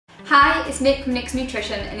Hi, it's Nick from Nick's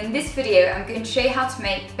Nutrition, and in this video I'm going to show you how to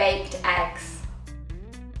make baked eggs.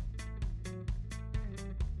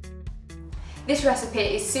 This recipe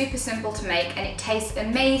is super simple to make and it tastes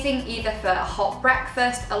amazing either for a hot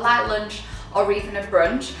breakfast, a light lunch or even a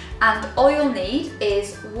brunch, and all you'll need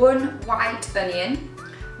is 1 white onion,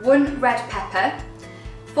 1 red pepper,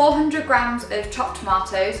 400 grams of chopped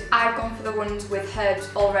tomatoes. I've gone for the ones with herbs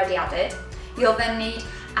already added. You'll then need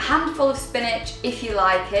a handful of spinach if you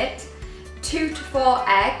like it, 2 to 4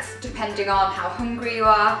 eggs depending on how hungry you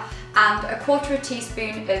are, and a quarter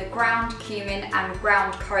teaspoon of ground cumin and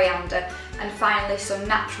ground coriander, and finally some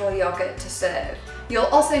natural yogurt to serve. You'll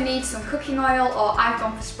also need some cooking oil, or I've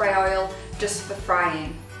gone for spray oil just for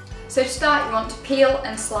frying. So to start, you want to peel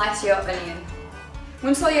and slice your onion.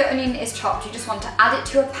 Once all your onion is chopped, you just want to add it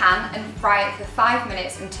to a pan and fry it for 5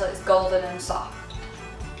 minutes until it's golden and soft.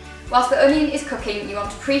 Whilst the onion is cooking, you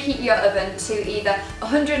want to preheat your oven to either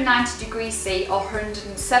 190 degrees C or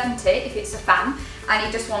 170 if it's a fan, and you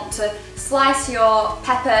just want to slice your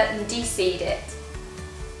pepper and de-seed it.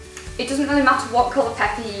 It doesn't really matter what colour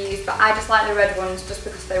pepper you use, but I just like the red ones just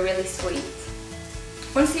because they're really sweet.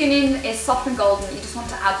 Once the onion is soft and golden, you just want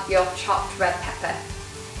to add your chopped red pepper.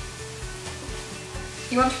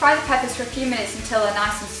 You want to fry the peppers for a few minutes until they're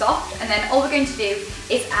nice and soft, and then all we're going to do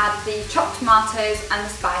is add the chopped tomatoes and the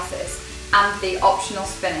spices and the optional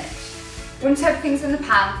spinach. Once everything's in the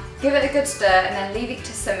pan, give it a good stir and then leave it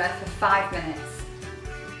to simmer for 5 minutes.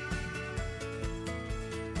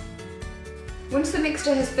 Once the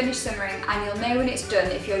mixture has finished simmering, and you'll know when it's done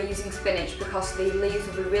if you're using spinach because the leaves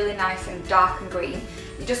will be really nice and dark and green,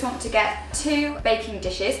 you just want to get 2 baking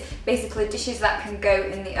dishes, basically dishes that can go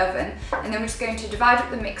in the oven, and then we're just going to divide up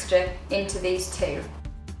the mixture into these 2.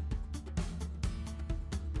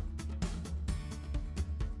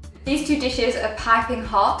 These 2 dishes are piping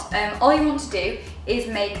hot. All you want to do is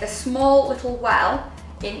make a small little well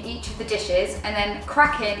in each of the dishes and then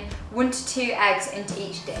crack in 1 to 2 eggs into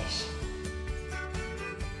each dish.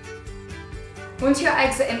 Once your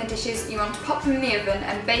eggs are in the dishes, you want to pop them in the oven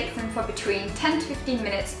and bake them for between 10 to 15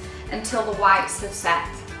 minutes until the whites have set.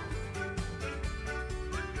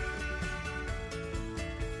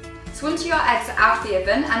 So once your eggs are out of the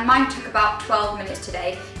oven, and mine took about 12 minutes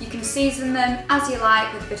today, you can season them as you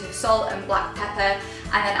like with a bit of salt and black pepper,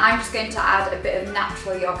 and then I'm just going to add a bit of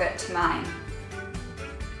natural yogurt to mine.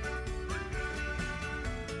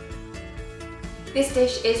 This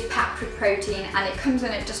dish is packed with protein and it comes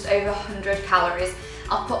in at just over 100 calories.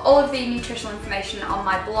 I'll put all of the nutritional information on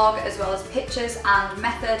my blog, as well as pictures and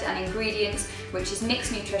method and ingredients, which is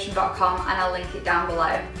nicksnutrition.com, and I'll link it down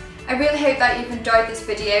below. I really hope that you've enjoyed this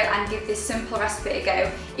video and give this simple recipe a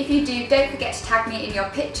go. If you do, don't forget to tag me in your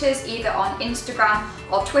pictures either on Instagram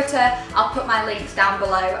or Twitter. I'll put my links down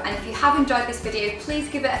below, and if you have enjoyed this video, please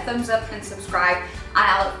give it a thumbs up and subscribe, and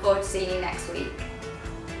I look forward to seeing you next week.